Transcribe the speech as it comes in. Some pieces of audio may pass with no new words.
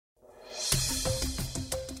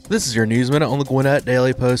This is your News Minute on the Gwinnett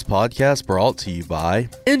Daily Post podcast, brought to you by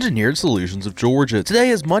Engineered Solutions of Georgia. Today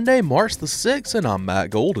is Monday, March the 6th, and I'm Matt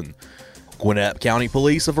Golden. Gwinnett County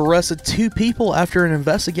Police have arrested 2 people after an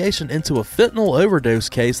investigation into a fentanyl overdose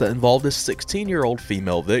case that involved a 16-year-old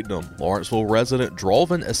female victim. Lawrenceville resident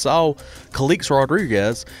Drolvin Esau Calix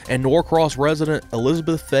Rodriguez and Norcross resident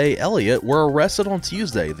Elizabeth Faye Elliott were arrested on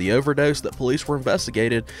Tuesday. The overdose that police were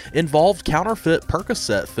investigated involved counterfeit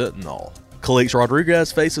Percocet fentanyl. Calix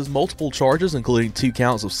Rodriguez faces multiple charges, including 2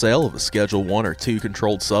 counts of sale of a Schedule 1 or 2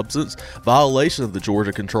 controlled substance, violation of the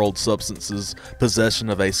Georgia Controlled Substances, possession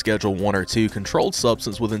of a Schedule 1 or 2 controlled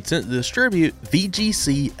substance with intent to distribute,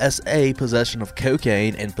 VGC-SA, possession of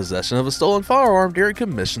cocaine, and possession of a stolen firearm during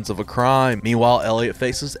commissions of a crime. Meanwhile, Elliott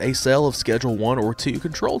faces a sale of Schedule 1 or 2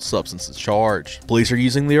 controlled substances charge. Police are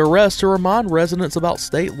using the arrest to remind residents about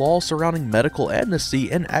state laws surrounding medical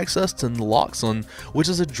amnesty and access to naloxone, which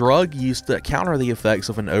is a drug used that counter the effects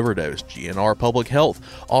of an overdose. GNR Public Health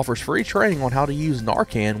offers free training on how to use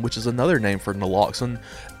Narcan, which is another name for naloxone,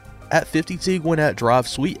 at 52 Gwinnett Drive,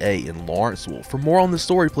 Suite A in Lawrenceville. For more on this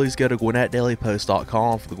story, please go to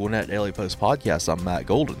GwinnettDailyPost.com. For the Gwinnett Daily Post podcast, I'm Matt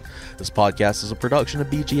Golden. This podcast is a production of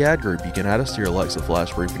BG Ad Group. You can add us to your Alexa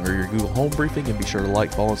Flash Briefing or your Google Home Briefing, and be sure to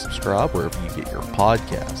like, follow, and subscribe wherever you get your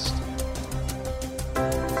podcast.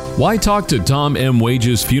 Why talk to Tom M.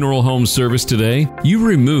 Wages Funeral Home Service today? You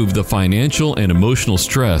remove the financial and emotional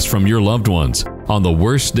stress from your loved ones. On the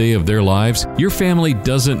worst day of their lives, your family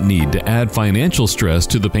doesn't need to add financial stress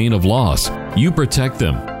to the pain of loss. You protect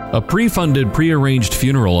them. A pre-funded, pre-arranged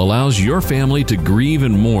funeral allows your family to grieve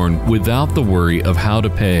and mourn without the worry of how to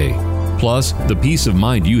pay. Plus, the peace of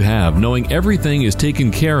mind you have knowing everything is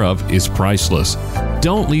taken care of is priceless.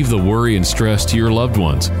 Don't leave the worry and stress to your loved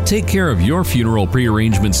ones. Take care of your funeral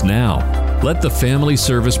prearrangements now. Let the family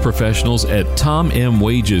service professionals at Tom M.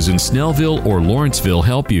 Wages in Snellville or Lawrenceville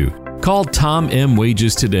help you. Call Tom M.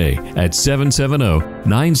 Wages today at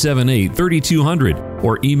 770-978-3200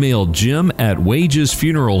 or email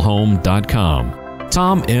jim@wagesfuneralhome.com.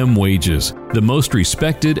 Tom M. Wages, the most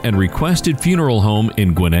respected and requested funeral home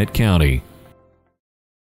in Gwinnett County.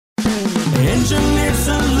 Engineered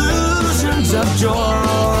Solutions of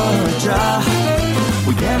Georgia.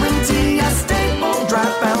 We guarantee a stable, dry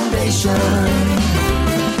foundation.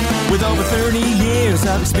 With over 30 years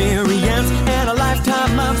of experience and a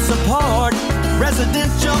lifetime of support,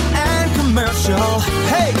 residential and commercial.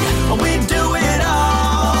 Hey!